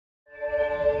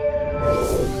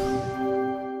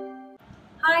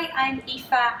I'm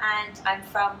Aoife and I'm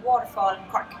from Waterfall in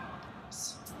Cork.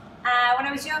 When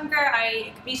I was younger,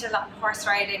 I competed a lot in horse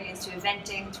riding, into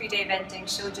eventing, 3-day eventing,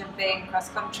 show jumping, cross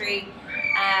country.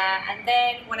 And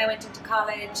then when I went into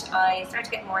college, I started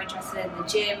to get more interested in the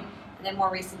gym. And then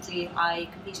more recently, I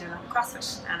competed in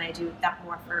CrossFit, and I do that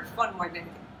more for fun more than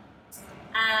anything.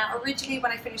 Originally,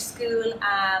 when I finished school,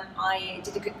 I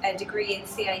did a degree in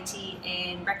CIT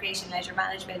in Recreation and Leisure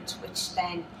Management, which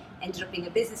then ended up being a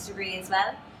business degree as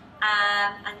well.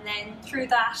 And then through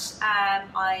that,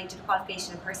 I did a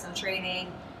qualification in personal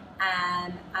training,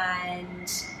 and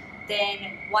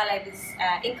then while I was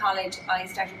in college, I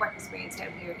started work experience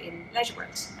down here in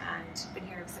LeisureWorld, and been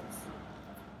here ever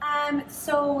since.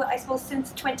 So I suppose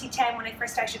since 2010, when I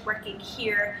first started working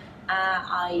here,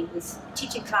 I was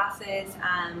teaching classes,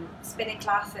 spinning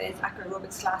classes, acro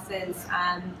aerobics classes,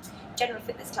 general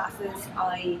fitness classes.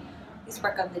 I used to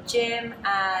work on the gym.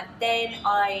 Then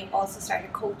I also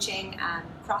started coaching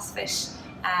CrossFit.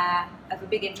 I have a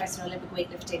big interest in Olympic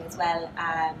weightlifting as well.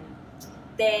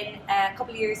 Then a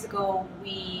couple of years ago,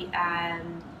 we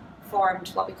formed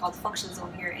what we call the Functional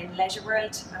Zone here in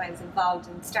LeisureWorld, and I was involved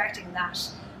in starting that.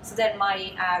 So then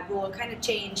my role kind of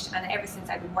changed, and ever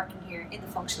since I've been working here in the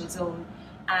Functional Zone,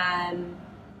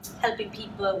 helping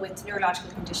people with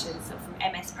neurological conditions, so from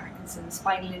MS, Parkinson's,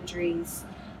 spinal injuries,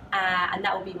 and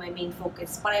that will be my main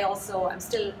focus. But I'm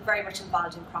still very much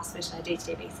involved in CrossFit on a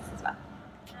day-to-day basis as well.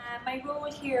 My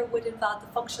role here would involve the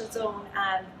Functional Zone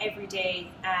every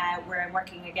day, where I'm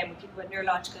working again with people with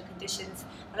neurological conditions,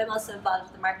 but I'm also involved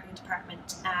with the marketing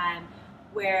department,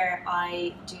 where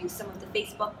I do some of the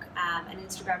Facebook and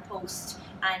Instagram posts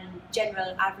and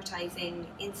general advertising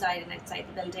inside and outside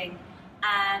the building.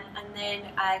 And then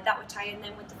that would tie in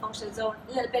then with the Functional Zone,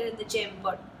 a little bit in the gym,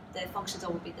 but the Functional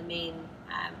Zone would be the main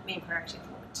priority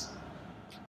for me.